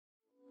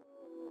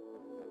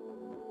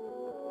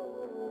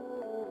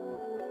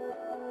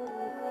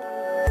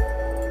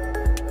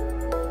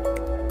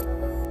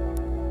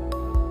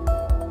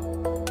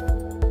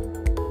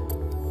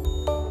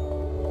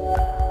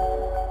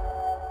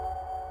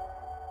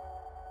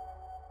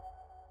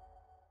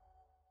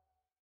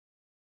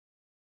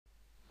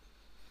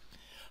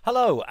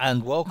Hello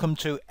and welcome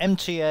to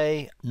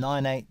MTA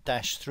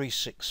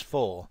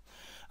 98-364,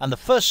 and the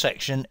first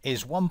section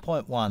is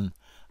 1.1,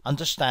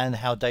 Understand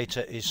how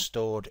data is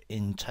stored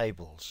in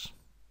tables.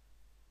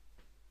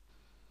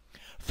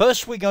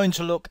 First we're going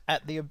to look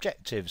at the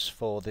objectives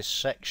for this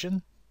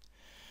section.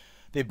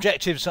 The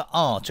objectives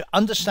are to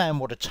understand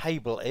what a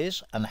table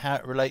is and how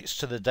it relates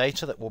to the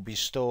data that will be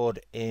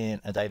stored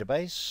in a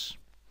database,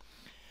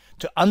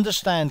 to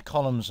understand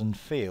columns and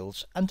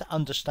fields, and to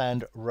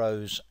understand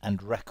rows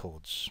and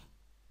records.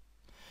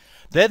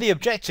 They're the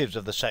objectives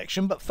of the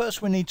section, but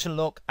first we need to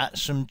look at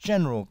some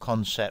general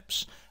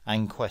concepts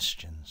and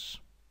questions.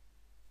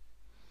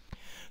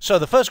 So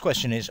the first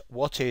question is,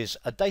 what is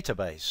a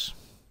database?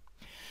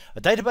 A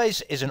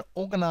database is an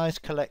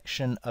organized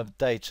collection of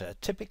data,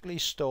 typically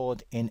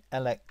stored in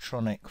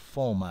electronic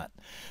format.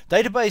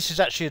 Database is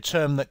actually a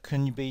term that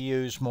can be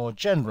used more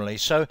generally,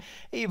 so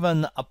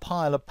even a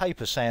pile of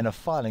paper, say in a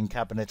filing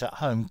cabinet at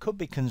home, could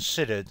be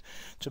considered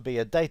to be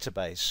a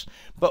database.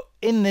 But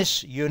in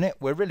this unit,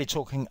 we're really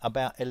talking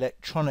about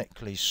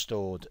electronically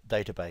stored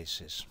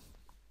databases.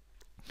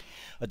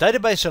 A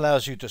database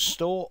allows you to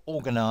store,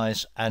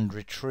 organize, and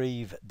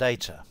retrieve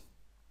data.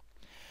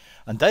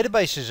 And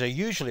databases are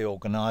usually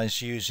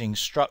organized using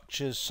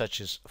structures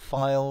such as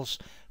files,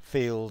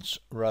 fields,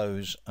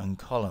 rows, and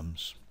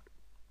columns.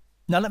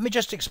 Now let me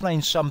just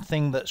explain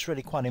something that's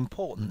really quite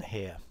important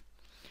here.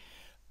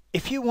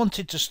 If you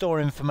wanted to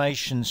store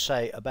information,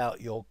 say,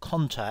 about your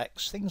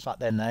contacts, things like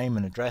their name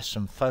and address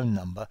and phone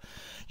number,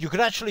 you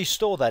could actually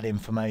store that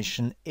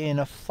information in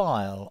a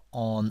file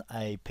on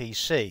a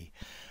PC.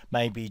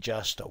 Maybe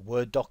just a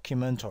Word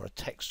document or a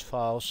text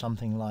file,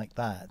 something like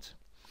that.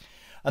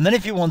 And then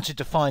if you wanted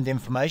to find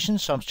information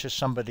such as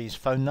somebody's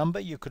phone number,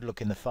 you could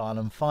look in the file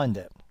and find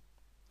it.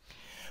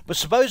 But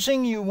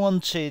supposing you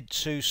wanted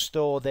to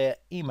store their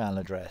email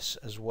address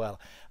as well,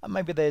 and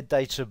maybe their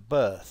date of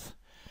birth,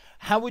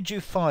 how would you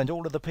find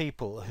all of the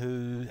people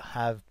who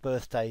have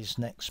birthdays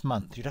next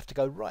month? You'd have to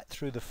go right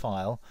through the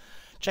file,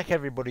 check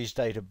everybody's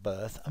date of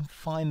birth, and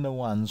find the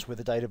ones with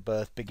the date of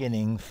birth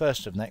beginning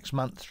 1st of next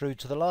month through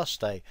to the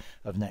last day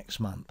of next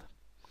month.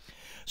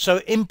 So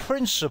in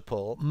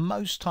principle,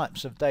 most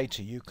types of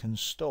data you can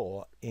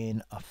store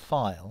in a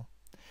file,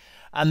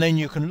 and then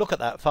you can look at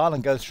that file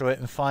and go through it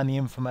and find the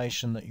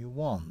information that you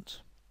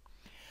want.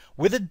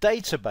 With a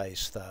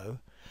database though,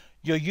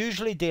 you're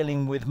usually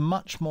dealing with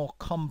much more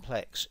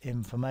complex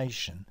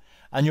information,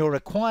 and your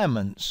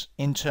requirements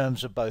in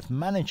terms of both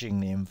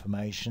managing the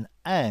information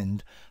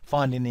and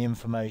finding the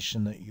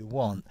information that you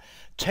want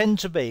tend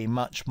to be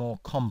much more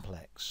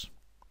complex.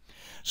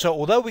 So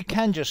although we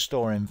can just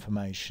store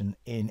information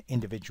in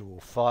individual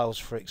files,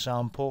 for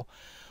example,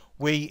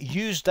 we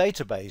use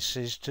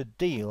databases to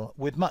deal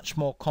with much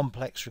more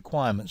complex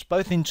requirements,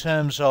 both in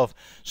terms of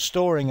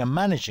storing and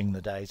managing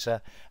the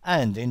data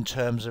and in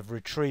terms of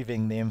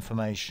retrieving the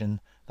information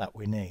that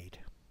we need.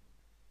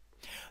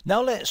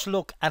 Now let's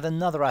look at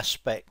another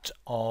aspect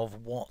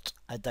of what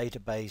a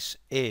database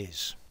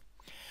is.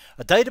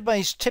 A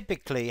database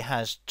typically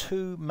has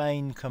two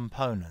main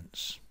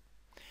components.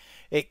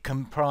 It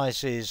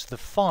comprises the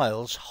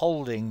files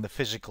holding the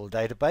physical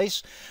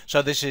database,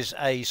 so this is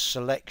a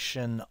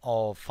selection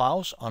of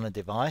files on a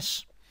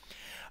device,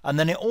 and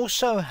then it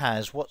also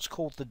has what's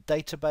called the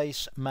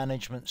Database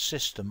Management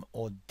System,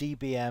 or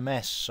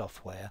DBMS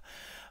software,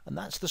 and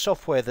that's the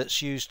software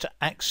that's used to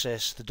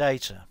access the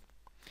data.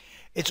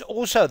 It's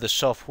also the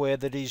software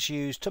that is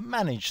used to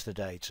manage the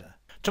data,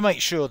 to make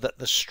sure that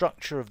the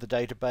structure of the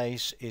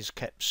database is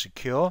kept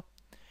secure.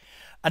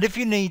 And if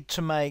you need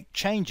to make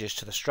changes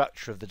to the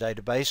structure of the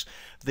database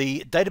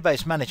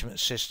management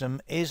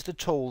system is the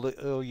tool that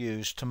you'll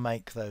use to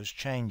make those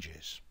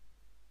changes.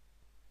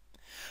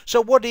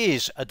 So what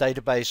is a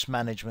database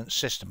management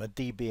system, a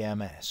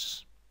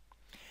DBMS?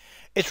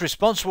 It's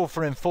responsible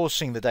for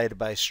enforcing the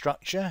database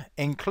structure,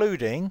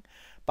 including,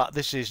 but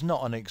this is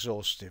not an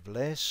exhaustive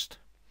list,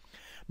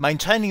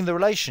 maintaining the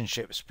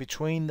relationships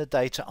between the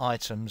data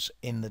items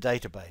in the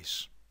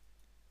database,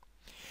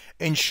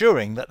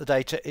 ensuring that the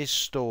data is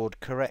stored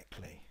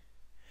correctly,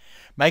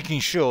 making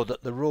sure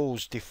that the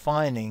rules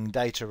defining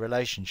data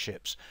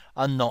relationships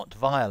are not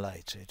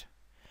violated,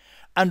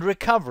 and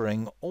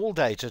recovering all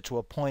data to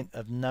a point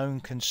of known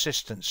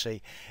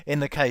consistency in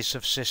the case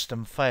of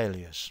system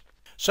failures.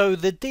 So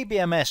the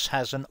DBMS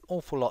has an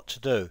awful lot to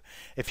do.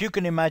 If you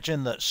can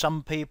imagine that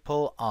some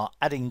people are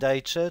adding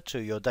data to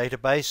your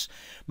database,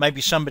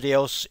 maybe somebody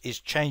else is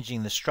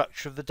changing the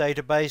structure of the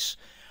database,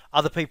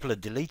 other people are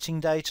deleting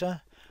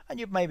data, and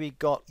you've maybe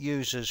got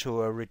users who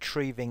are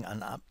retrieving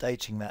and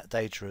updating that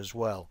data as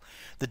well.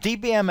 The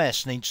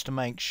DBMS needs to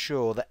make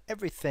sure that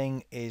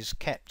everything is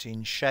kept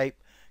in shape,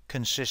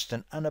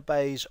 consistent, and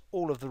obeys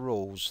all of the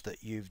rules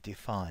that you've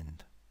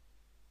defined.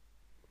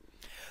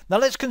 Now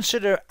let's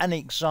consider an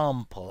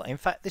example. In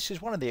fact, this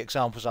is one of the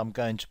examples I'm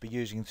going to be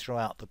using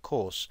throughout the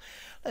course.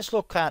 Let's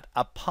look at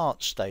a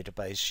parts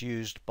database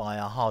used by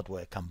a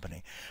hardware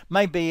company.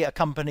 Maybe a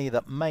company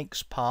that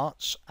makes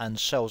parts and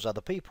sells other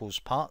people's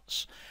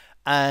parts,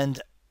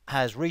 and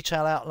has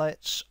retail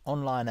outlets,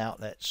 online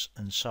outlets,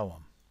 and so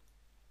on.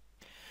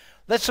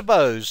 Let's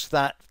suppose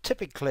that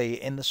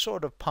typically in the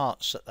sort of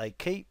parts that they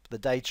keep, the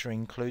data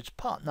includes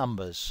part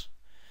numbers,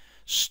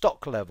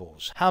 stock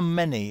levels, how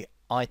many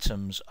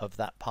items of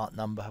that part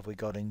number have we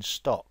got in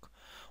stock,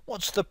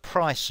 what's the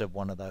price of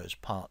one of those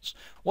parts,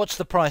 what's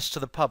the price to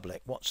the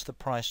public, what's the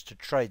price to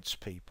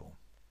tradespeople,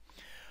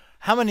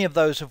 how many of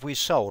those have we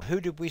sold,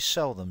 who did we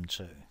sell them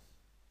to.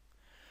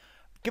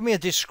 Give me a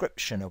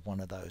description of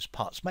one of those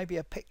parts, maybe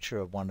a picture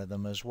of one of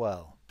them as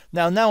well.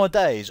 Now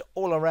nowadays,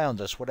 all around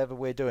us, whatever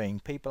we're doing,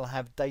 people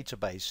have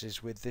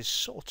databases with this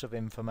sort of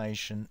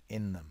information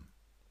in them.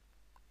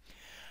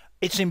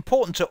 It's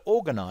important to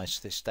organize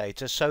this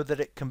data so that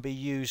it can be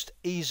used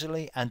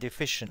easily and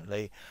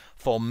efficiently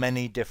for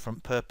many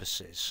different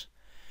purposes.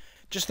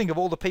 Just think of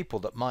all the people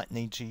that might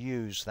need to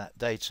use that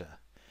data.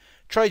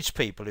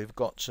 Tradespeople who've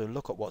got to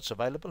look at what's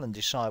available and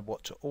decide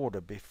what to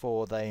order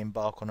before they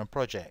embark on a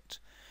project.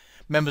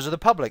 Members of the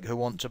public who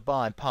want to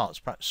buy parts,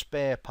 perhaps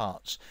spare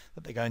parts,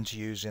 that they're going to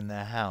use in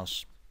their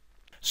house.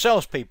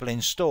 Salespeople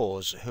in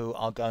stores who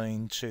are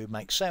going to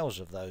make sales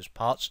of those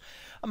parts,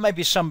 and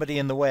maybe somebody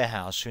in the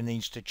warehouse who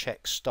needs to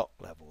check stock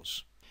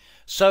levels.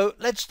 So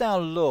let's now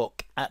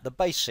look at the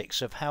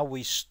basics of how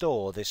we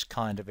store this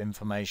kind of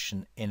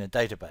information in a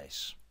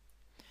database.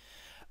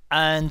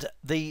 And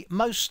the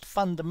most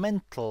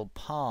fundamental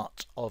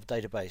part of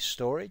database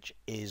storage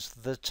is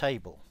the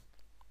table.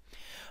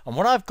 And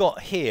what I've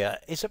got here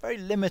is a very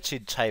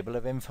limited table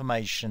of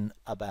information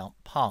about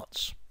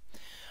parts.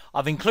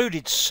 I've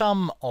included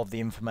some of the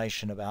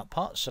information about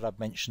parts that I've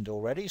mentioned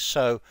already.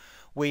 So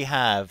we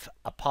have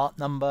a part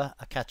number,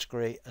 a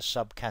category, a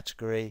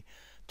subcategory,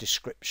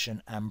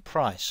 description and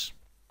price.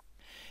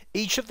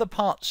 Each of the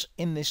parts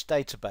in this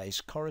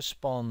database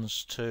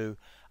corresponds to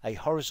a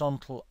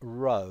horizontal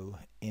row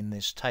in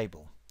this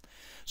table.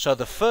 So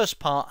the first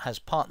part has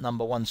part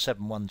number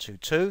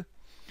 17122.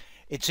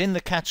 It's in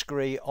the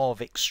category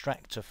of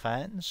extractor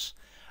fans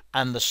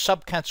and the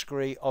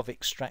subcategory of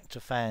extractor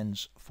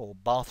fans for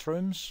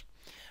bathrooms,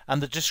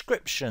 and the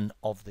description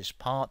of this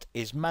part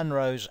is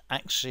Manro's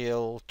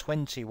axial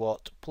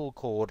 20-watt pull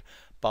cord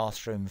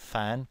bathroom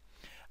fan,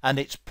 and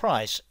its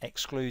price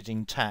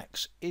excluding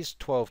tax is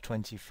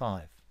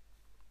 $12.25.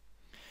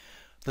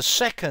 The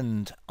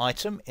second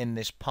item in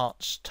this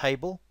parts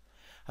table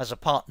has a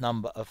part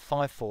number of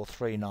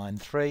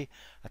 54393,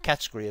 a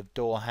category of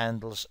door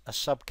handles, a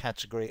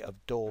subcategory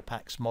of door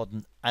packs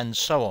modern, and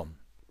so on.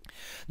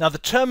 Now the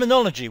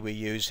terminology we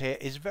use here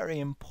is very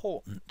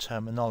important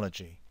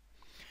terminology.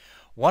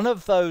 One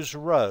of those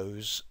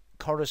rows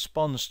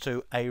corresponds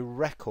to a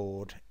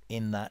record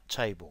in that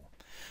table.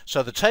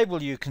 So the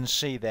table you can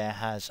see there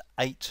has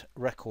 8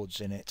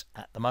 records in it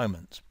at the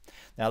moment.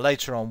 Now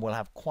later on we'll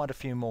have quite a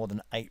few more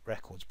than 8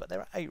 records, but there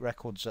are 8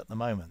 records at the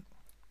moment.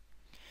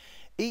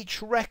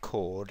 Each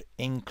record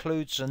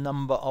includes a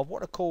number of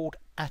what are called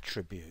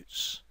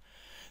attributes.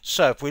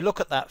 So if we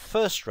look at that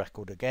first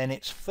record again,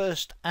 its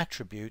first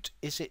attribute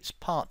is its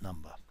part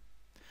number.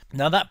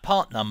 Now that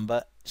part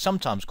number,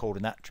 sometimes called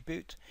an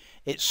attribute,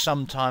 it's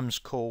sometimes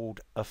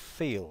called a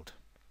field,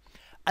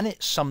 and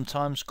it's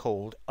sometimes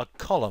called a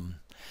column.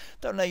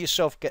 Don't let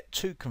yourself get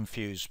too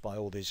confused by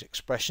all these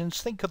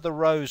expressions. Think of the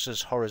rows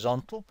as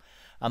horizontal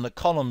and the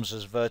columns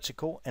as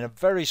vertical in a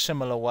very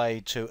similar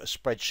way to a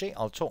spreadsheet.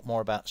 I'll talk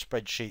more about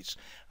spreadsheets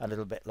a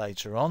little bit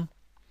later on.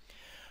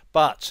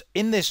 But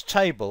in this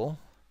table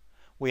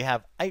we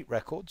have 8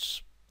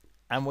 records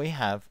and we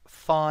have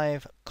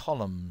 5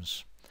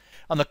 columns.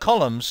 And the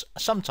columns are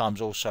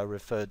sometimes also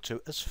referred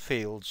to as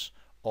fields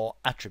or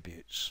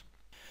attributes.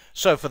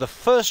 So for the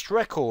first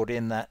record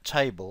in that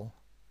table,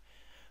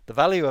 the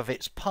value of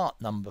its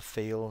part number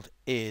field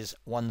is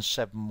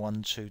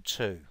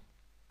 17122.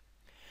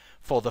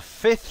 For the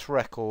 5th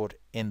record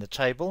in the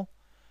table,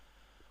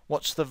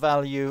 what's the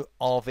value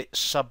of its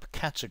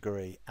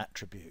subcategory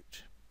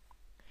attribute?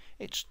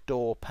 It's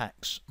door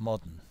packs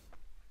modern.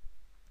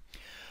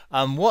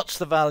 And what's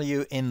the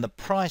value in the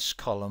price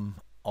column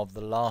of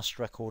the last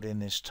record in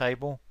this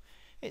table?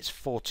 It's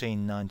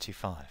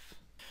 $14.95.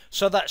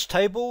 So that's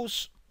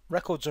tables,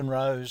 records and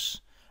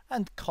rows,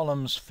 and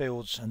columns,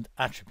 fields and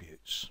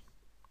attributes.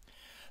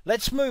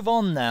 Let's move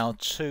on now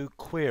to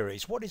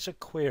queries. What is a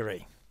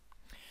query?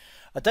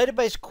 A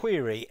database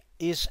query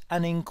is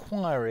an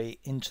inquiry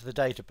into the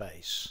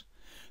database.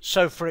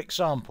 So for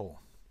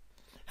example,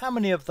 how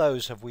many of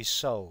those have we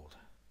sold?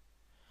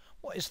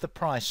 What is the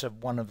price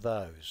of one of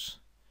those?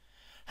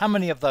 How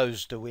many of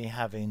those do we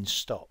have in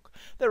stock?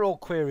 They're all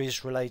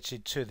queries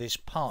related to this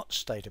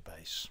parts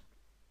database.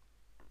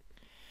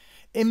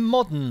 In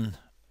modern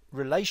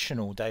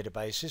relational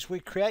databases, we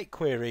create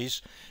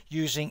queries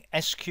using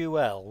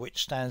SQL,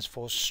 which stands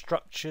for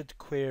Structured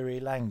Query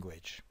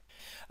Language.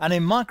 And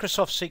in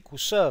Microsoft SQL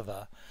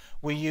Server,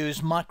 we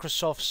use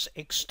Microsoft's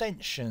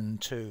extension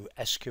to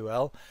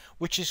SQL,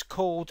 which is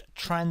called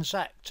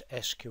Transact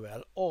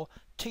SQL or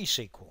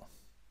T-SQL.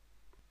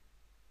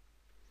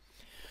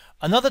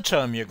 Another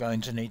term you're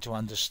going to need to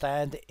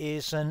understand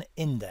is an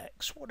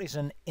index. What is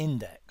an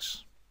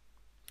index?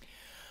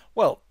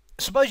 Well,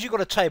 suppose you've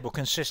got a table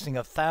consisting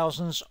of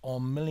thousands or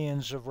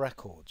millions of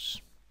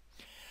records.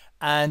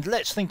 And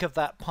let's think of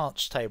that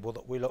parts table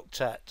that we looked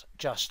at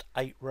just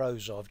 8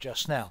 rows of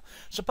just now.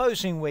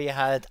 Supposing we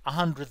had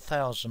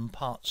 100,000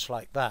 parts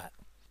like that.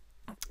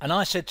 And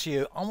I said to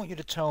you, I want you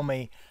to tell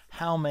me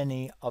how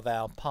many of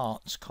our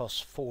parts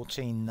cost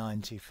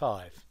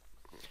 $14.95.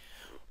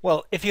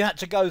 Well, if you had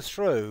to go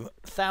through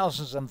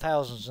thousands and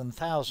thousands and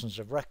thousands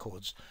of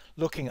records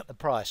looking at the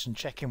price and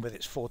checking with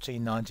its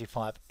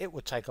 $14.95, it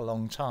would take a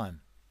long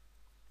time.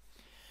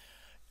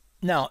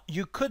 Now,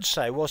 you could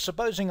say, well,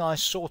 supposing I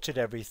sorted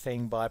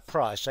everything by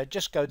price, I'd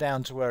just go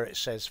down to where it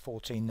says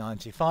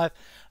 $14.95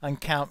 and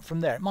count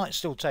from there. It might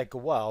still take a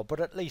while, but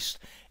at least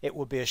it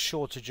would be a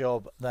shorter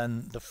job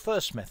than the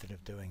first method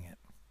of doing it.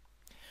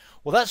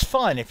 Well, that's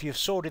fine if you've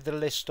sorted the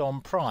list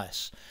on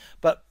price,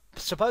 but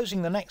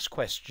supposing the next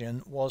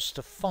question was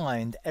to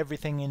find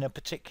everything in a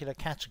particular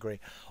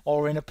category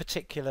or in a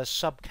particular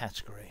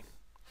subcategory.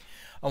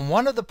 And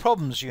one of the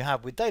problems you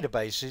have with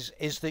databases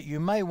is that you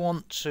may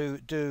want to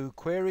do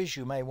queries,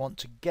 you may want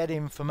to get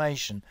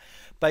information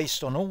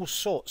based on all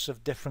sorts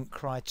of different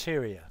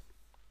criteria.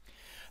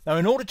 Now,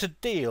 in order to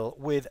deal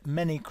with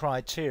many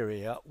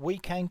criteria, we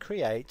can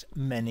create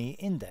many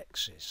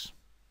indexes.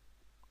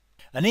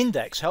 An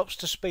index helps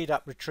to speed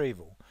up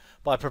retrieval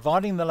by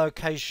providing the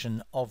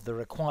location of the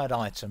required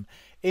item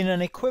in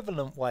an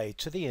equivalent way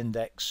to the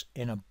index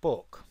in a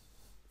book.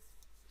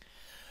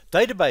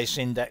 Database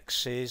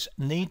indexes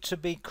need to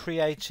be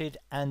created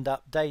and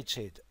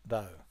updated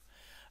though,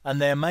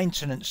 and their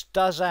maintenance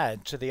does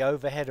add to the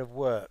overhead of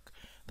work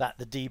that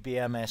the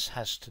DBMS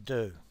has to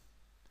do.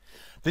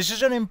 This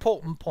is an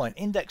important point.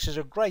 Indexes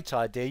are a great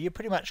idea. You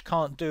pretty much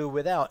can't do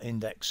without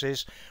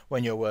indexes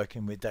when you're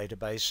working with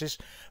databases.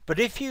 But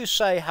if you,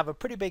 say, have a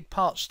pretty big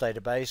parts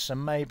database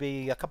and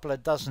maybe a couple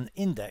of dozen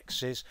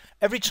indexes,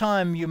 every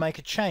time you make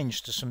a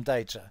change to some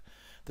data,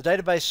 the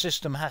database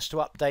system has to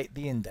update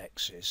the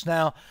indexes.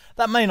 Now,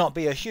 that may not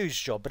be a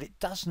huge job, but it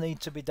does need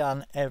to be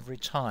done every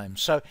time.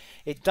 So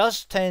it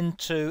does tend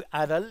to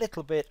add a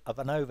little bit of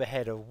an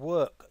overhead of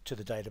work to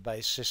the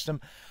database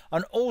system,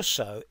 and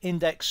also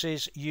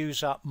indexes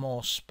use up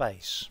more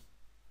space.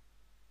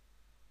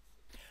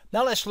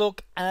 Now let's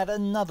look at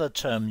another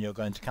term you're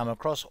going to come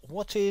across.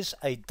 What is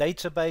a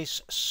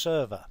database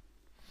server?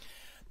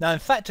 Now, in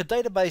fact, a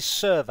database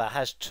server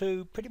has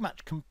two pretty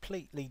much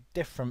completely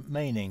different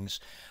meanings,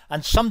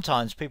 and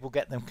sometimes people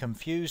get them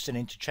confused and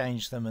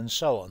interchange them and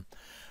so on.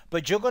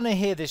 But you're going to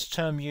hear this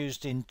term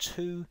used in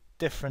two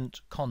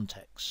different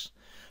contexts.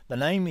 The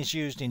name is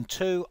used in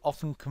two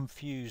often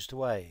confused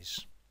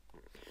ways.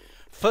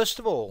 First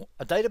of all,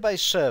 a database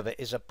server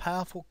is a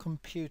powerful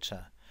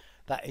computer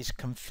that is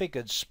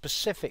configured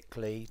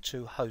specifically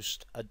to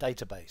host a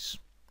database.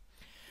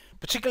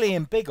 Particularly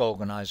in big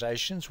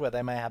organizations where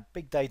they may have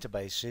big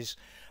databases,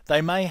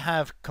 they may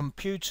have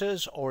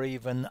computers or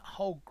even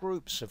whole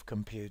groups of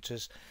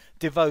computers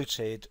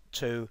devoted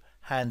to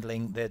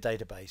handling their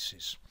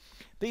databases.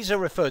 These are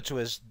referred to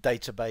as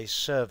database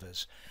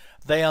servers.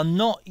 They are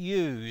not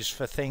used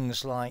for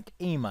things like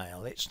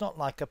email. It's not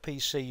like a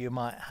PC you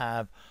might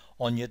have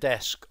on your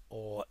desk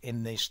or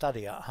in the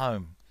study at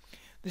home.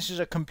 This is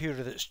a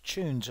computer that's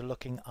tuned to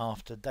looking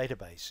after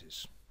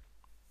databases.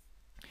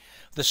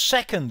 The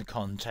second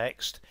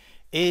context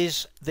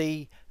is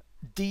the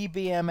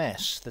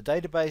DBMS, the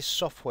database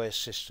software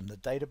system, the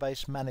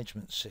database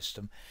management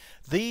system.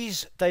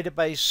 These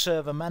database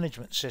server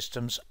management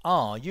systems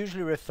are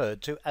usually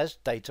referred to as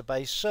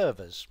database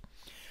servers.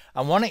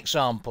 And one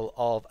example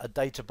of a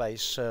database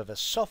server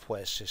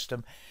software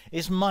system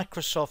is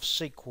Microsoft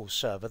SQL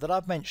Server that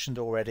I've mentioned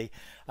already,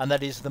 and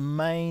that is the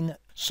main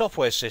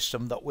software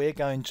system that we're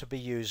going to be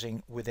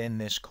using within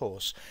this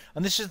course.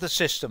 And this is the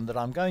system that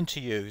I'm going to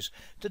use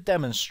to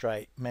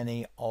demonstrate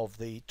many of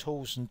the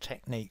tools and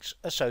techniques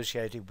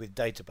associated with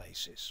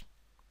databases.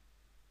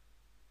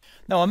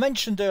 Now, I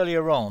mentioned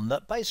earlier on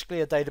that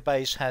basically a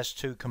database has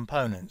two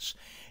components.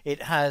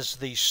 It has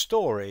the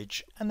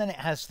storage and then it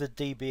has the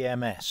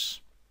DBMS.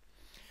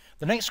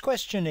 The next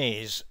question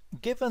is,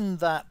 given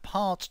that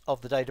part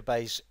of the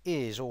database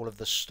is all of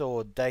the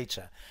stored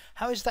data,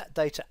 how is that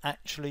data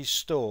actually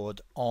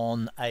stored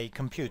on a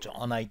computer,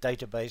 on a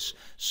database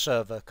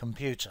server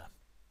computer?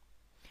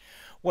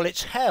 Well,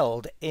 it's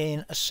held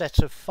in a set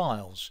of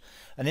files,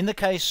 and in the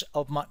case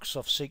of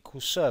Microsoft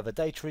SQL Server,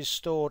 data is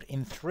stored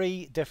in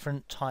three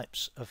different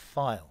types of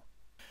file.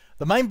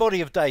 The main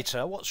body of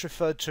data, what's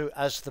referred to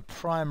as the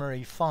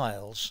primary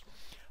files,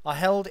 are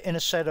held in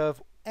a set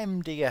of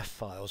MDF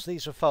files.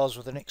 These are files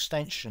with an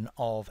extension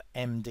of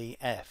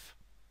MDF.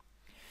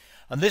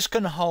 And this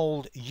can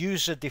hold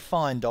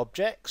user-defined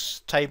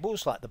objects,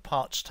 tables like the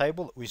parts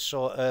table that we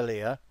saw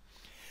earlier,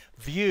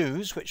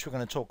 views, which we're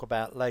going to talk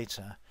about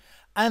later,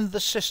 and the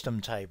system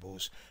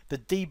tables, the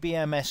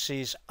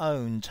DBMS's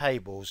own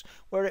tables,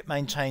 where it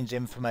maintains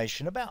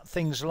information about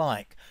things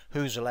like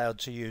who's allowed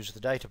to use the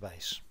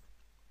database.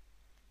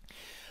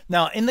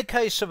 Now, in the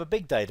case of a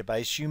big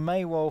database, you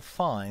may well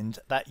find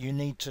that you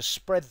need to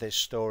spread this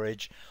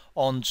storage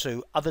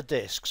onto other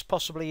disks,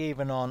 possibly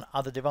even on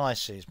other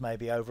devices,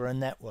 maybe over a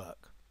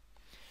network.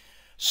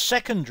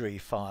 Secondary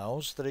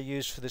files that are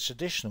used for this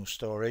additional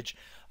storage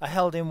are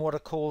held in what are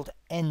called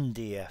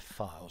NDF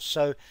files.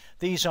 So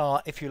these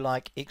are, if you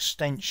like,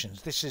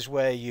 extensions. This is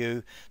where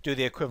you do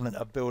the equivalent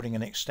of building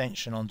an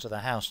extension onto the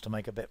house to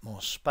make a bit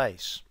more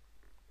space.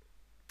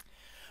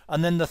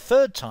 And then the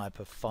third type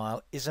of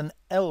file is an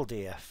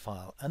LDF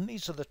file, and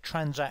these are the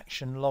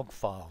transaction log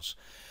files.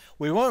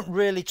 We won't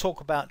really talk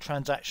about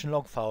transaction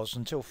log files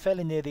until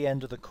fairly near the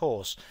end of the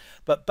course,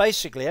 but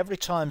basically every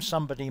time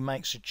somebody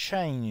makes a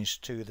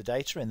change to the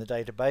data in the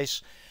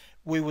database,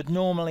 we would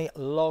normally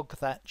log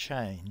that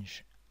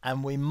change,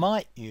 and we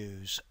might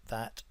use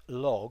that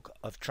log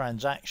of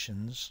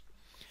transactions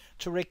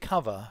to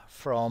recover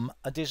from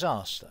a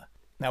disaster.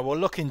 Now we'll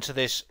look into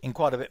this in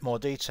quite a bit more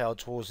detail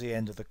towards the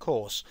end of the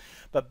course,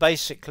 but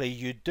basically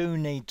you do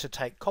need to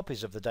take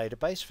copies of the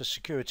database for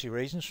security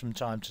reasons from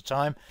time to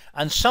time,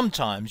 and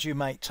sometimes you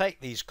may take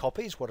these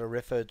copies, what are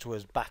referred to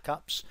as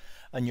backups,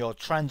 and your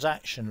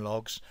transaction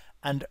logs,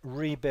 and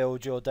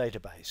rebuild your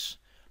database.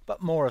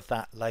 But more of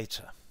that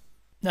later.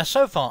 Now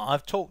so far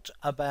I've talked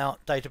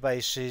about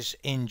databases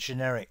in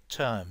generic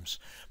terms,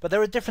 but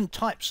there are different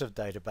types of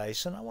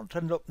database, and I want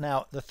to look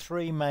now at the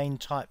three main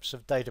types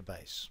of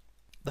database.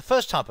 The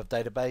first type of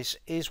database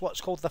is what's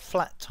called the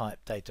flat type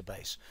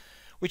database,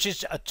 which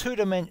is a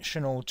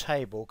two-dimensional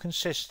table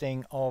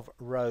consisting of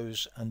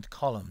rows and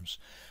columns.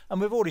 And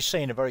we've already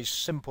seen a very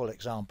simple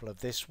example of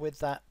this with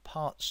that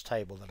parts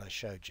table that I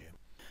showed you.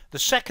 The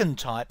second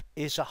type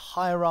is a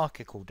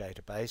hierarchical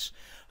database,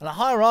 and a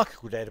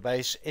hierarchical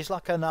database is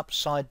like an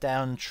upside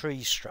down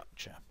tree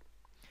structure.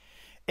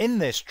 In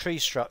this tree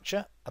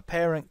structure, a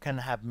parent can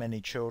have many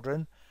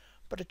children,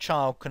 but a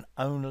child can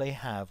only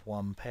have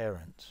one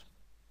parent.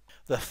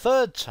 The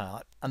third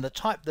type, and the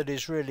type that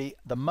is really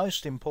the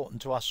most important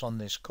to us on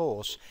this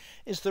course,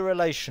 is the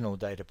relational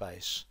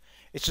database.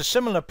 It's a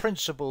similar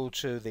principle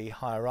to the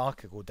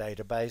hierarchical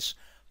database,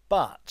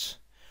 but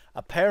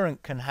a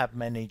parent can have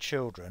many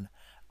children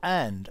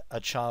and a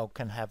child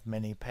can have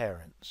many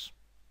parents.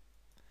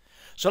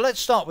 So let's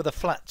start with a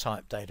flat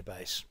type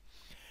database.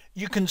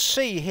 You can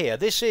see here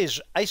this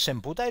is a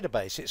simple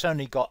database. It's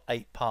only got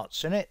 8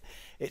 parts in it.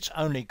 It's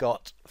only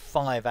got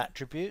 5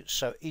 attributes,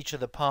 so each of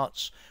the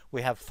parts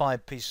we have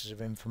 5 pieces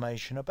of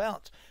information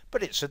about,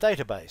 but it's a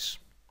database.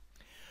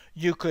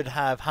 You could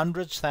have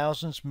hundreds,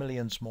 thousands,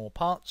 millions more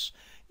parts.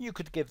 You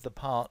could give the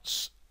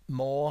parts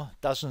more,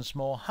 dozens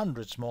more,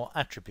 hundreds more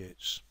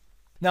attributes.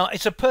 Now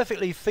it's a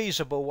perfectly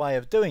feasible way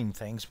of doing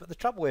things, but the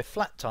trouble with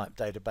flat type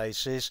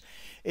databases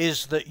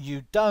is that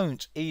you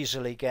don't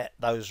easily get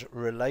those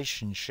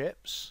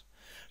relationships.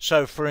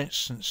 So for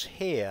instance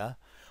here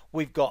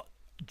we've got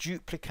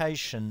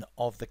duplication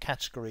of the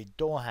category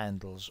door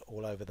handles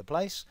all over the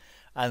place,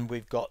 and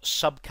we've got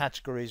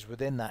subcategories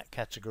within that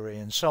category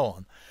and so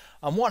on.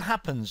 And what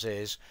happens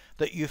is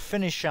that you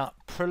finish up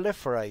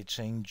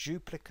proliferating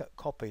duplicate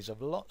copies of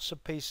lots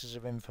of pieces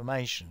of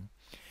information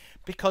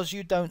because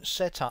you don't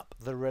set up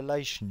the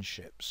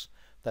relationships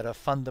that are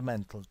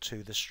fundamental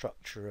to the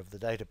structure of the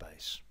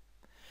database.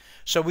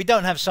 So we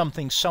don't have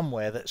something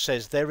somewhere that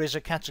says there is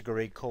a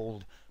category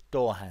called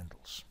door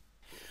handles.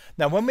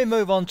 Now when we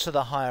move on to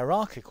the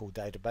hierarchical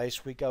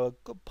database, we go a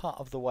good part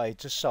of the way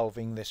to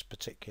solving this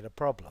particular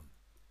problem.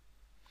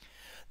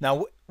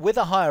 Now with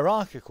a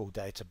hierarchical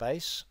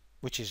database,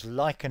 which is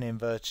like an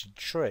inverted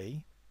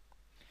tree,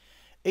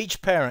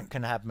 each parent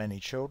can have many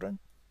children.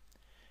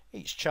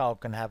 Each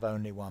child can have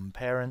only one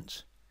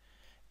parent.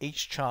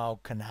 Each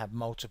child can have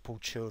multiple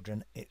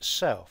children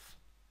itself.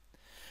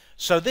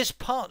 So this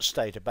parts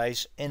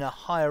database in a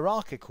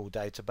hierarchical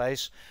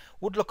database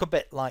would look a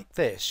bit like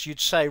this. You'd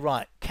say,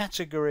 right,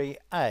 category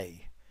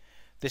A.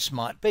 This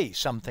might be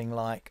something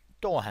like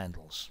door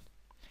handles.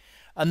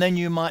 And then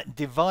you might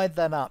divide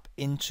that up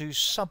into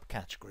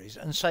subcategories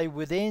and say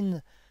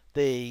within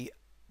the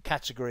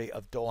category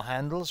of door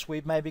handles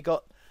we've maybe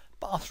got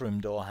bathroom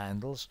door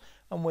handles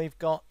and we've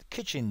got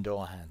kitchen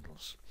door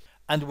handles.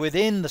 And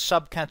within the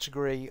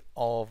subcategory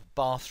of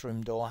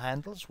bathroom door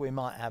handles we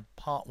might have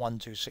part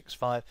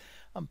 1265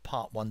 and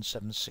part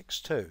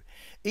 1762.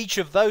 Each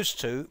of those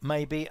two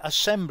may be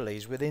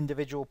assemblies with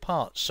individual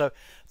parts, so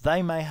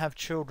they may have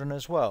children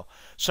as well.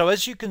 So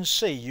as you can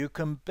see, you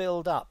can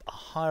build up a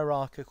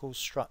hierarchical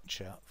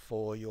structure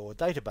for your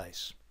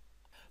database.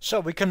 So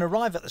we can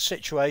arrive at the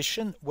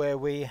situation where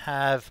we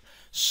have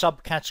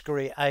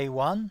subcategory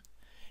A1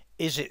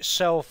 is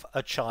itself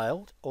a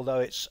child, although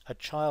it's a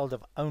child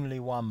of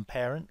only one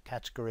parent,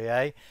 category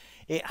A.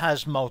 It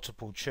has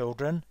multiple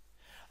children,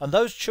 and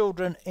those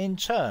children in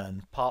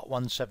turn, part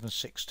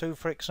 1762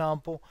 for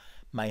example,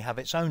 may have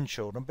its own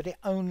children, but it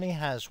only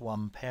has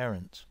one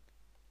parent.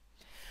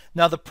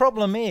 Now the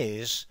problem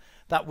is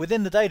that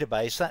within the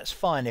database that's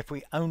fine if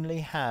we only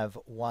have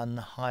one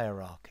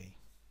hierarchy.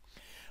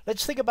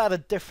 Let's think about a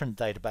different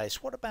database.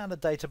 What about a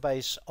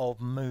database of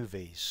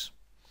movies?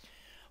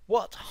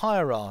 What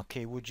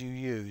hierarchy would you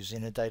use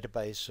in a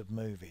database of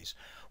movies?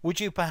 Would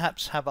you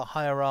perhaps have a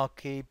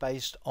hierarchy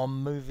based on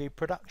movie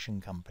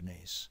production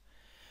companies?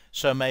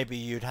 So maybe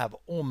you'd have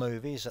all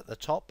movies at the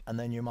top, and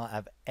then you might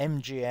have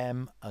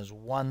MGM as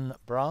one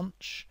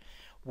branch,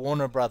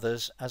 Warner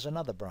Brothers as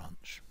another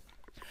branch.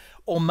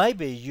 Or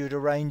maybe you'd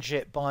arrange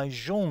it by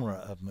genre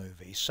of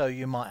movie, so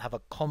you might have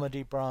a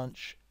comedy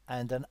branch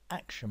and an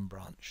action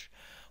branch.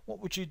 What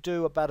would you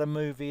do about a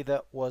movie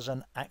that was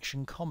an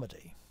action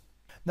comedy?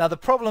 Now the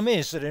problem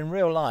is that in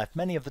real life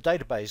many of the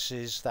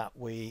databases that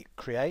we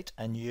create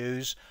and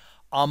use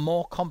are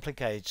more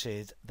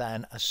complicated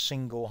than a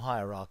single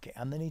hierarchy,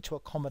 and they need to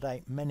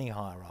accommodate many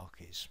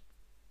hierarchies.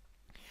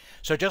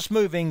 So just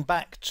moving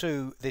back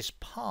to this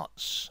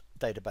parts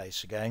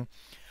database again,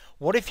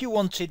 what if you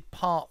wanted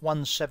part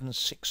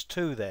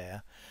 1762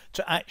 there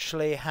to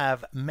actually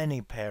have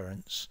many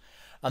parents,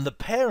 and the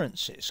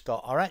parents it's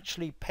got are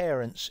actually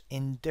parents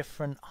in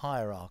different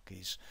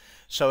hierarchies?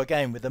 So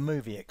again, with the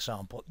movie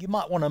example, you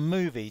might want a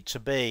movie to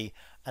be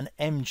an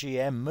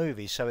MGM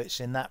movie, so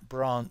it's in that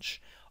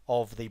branch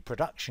of the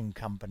production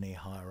company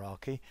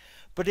hierarchy,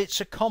 but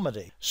it's a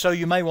comedy, so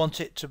you may want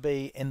it to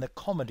be in the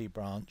comedy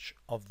branch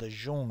of the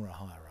genre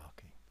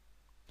hierarchy.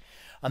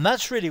 And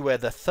that's really where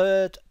the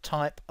third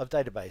type of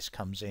database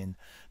comes in,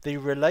 the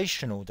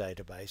relational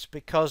database,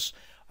 because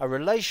a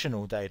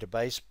relational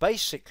database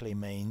basically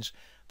means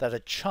that a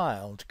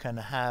child can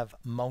have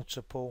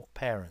multiple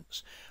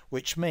parents,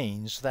 which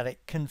means that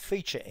it can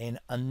feature in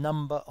a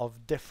number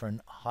of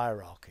different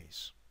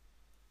hierarchies.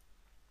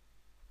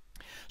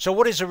 So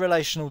what is a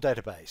relational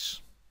database?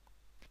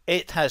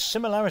 It has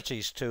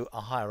similarities to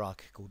a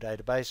hierarchical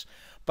database,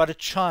 but a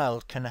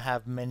child can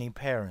have many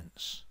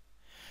parents.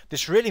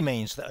 This really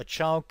means that a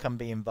child can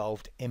be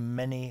involved in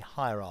many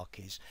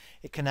hierarchies.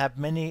 It can have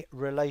many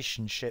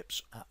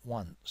relationships at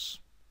once.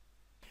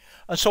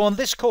 And so on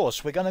this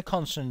course we're going to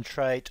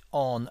concentrate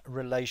on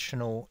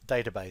relational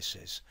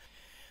databases.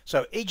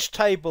 So each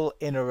table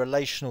in a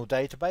relational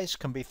database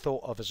can be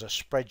thought of as a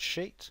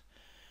spreadsheet,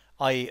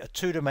 i.e. a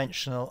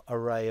two-dimensional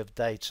array of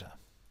data.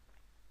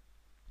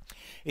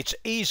 It's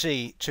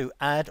easy to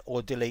add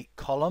or delete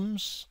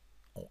columns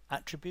or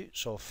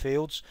attributes or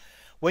fields.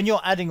 When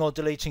you're adding or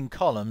deleting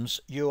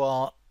columns, you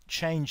are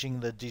changing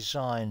the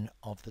design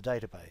of the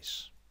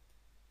database.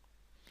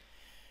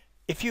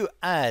 If you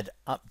add,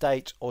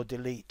 update or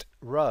delete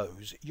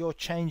rows, you're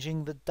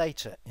changing the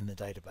data in the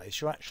database.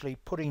 You're actually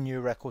putting new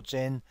records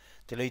in,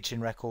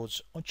 deleting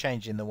records, or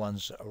changing the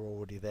ones that are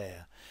already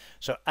there.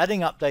 So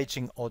adding,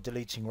 updating or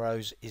deleting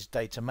rows is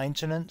data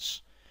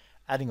maintenance.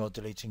 Adding or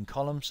deleting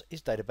columns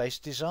is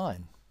database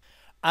design.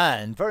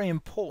 And very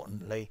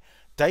importantly,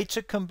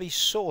 data can be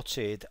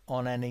sorted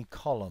on any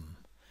column.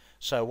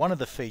 So one of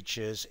the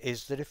features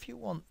is that if you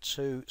want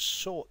to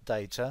sort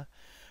data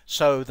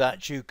so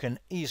that you can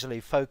easily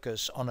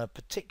focus on a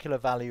particular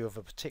value of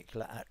a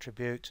particular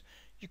attribute,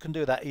 you can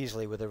do that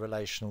easily with a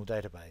relational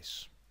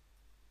database.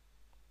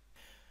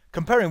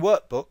 Comparing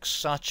workbooks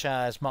such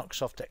as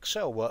Microsoft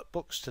Excel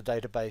workbooks to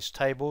database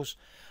tables,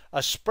 a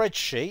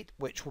spreadsheet,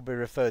 which will be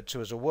referred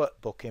to as a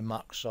workbook in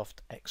Microsoft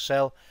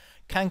Excel,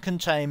 can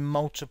contain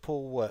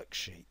multiple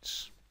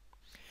worksheets.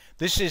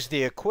 This is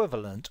the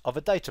equivalent of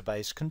a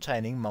database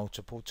containing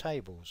multiple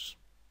tables.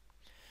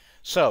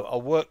 So a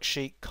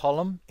worksheet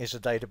column is a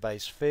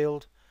database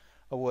field,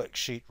 a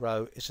worksheet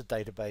row is a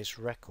database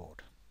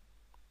record.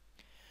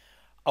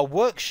 A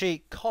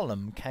worksheet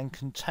column can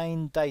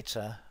contain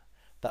data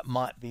that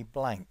might be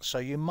blank, so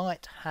you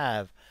might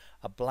have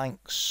a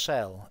blank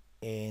cell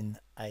in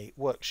a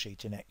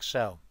worksheet in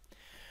Excel.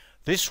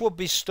 This will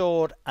be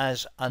stored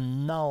as a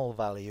null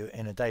value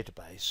in a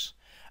database,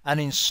 and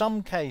in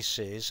some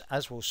cases,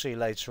 as we'll see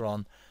later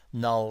on,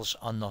 nulls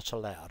are not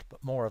allowed,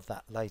 but more of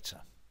that later.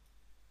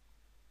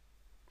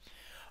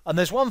 And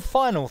there's one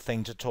final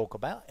thing to talk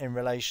about in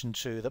relation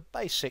to the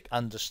basic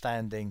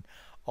understanding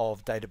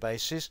of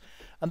databases,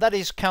 and that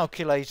is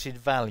calculated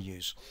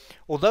values.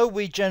 Although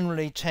we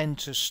generally tend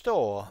to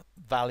store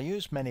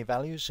values, many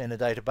values in a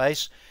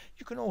database,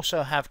 you can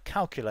also have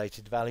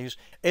calculated values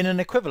in an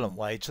equivalent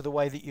way to the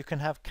way that you can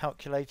have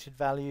calculated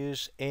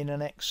values in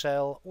an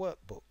Excel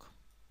workbook.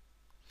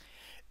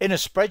 In a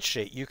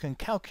spreadsheet, you can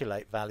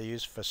calculate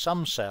values for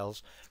some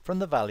cells from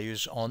the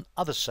values on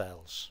other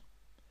cells.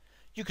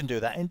 You can do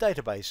that in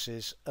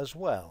databases as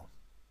well.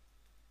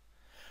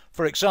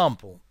 For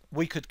example,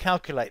 we could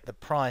calculate the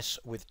price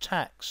with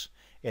tax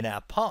in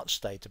our parts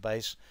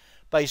database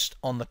based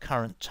on the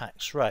current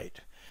tax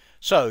rate.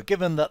 So,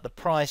 given that the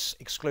price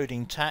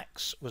excluding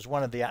tax was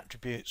one of the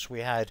attributes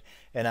we had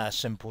in our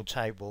simple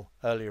table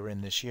earlier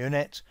in this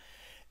unit,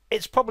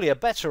 it's probably a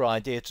better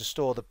idea to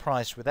store the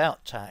price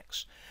without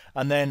tax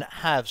and then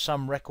have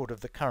some record of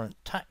the current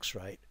tax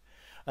rate,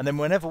 and then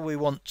whenever we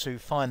want to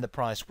find the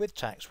price with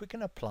tax, we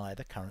can apply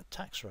the current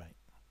tax rate.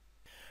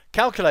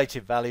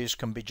 Calculated values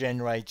can be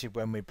generated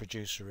when we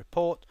produce a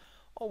report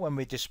or when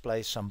we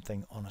display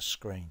something on a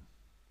screen.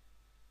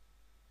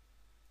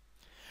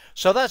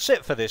 So that's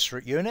it for this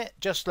unit.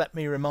 Just let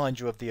me remind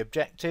you of the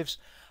objectives.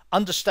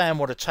 Understand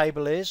what a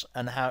table is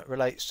and how it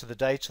relates to the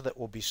data that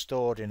will be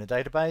stored in a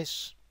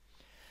database.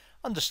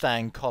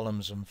 Understand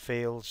columns and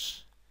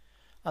fields.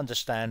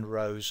 understand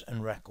rows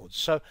and records.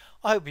 So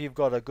I hope you've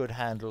got a good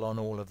handle on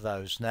all of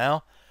those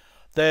now.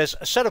 There's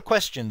a set of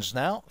questions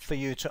now for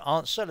you to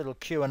answer, a little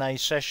Q&A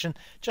session,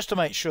 just to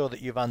make sure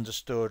that you've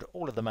understood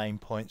all of the main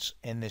points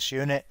in this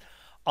unit.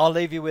 I'll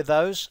leave you with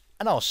those,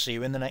 and I'll see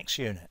you in the next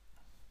unit.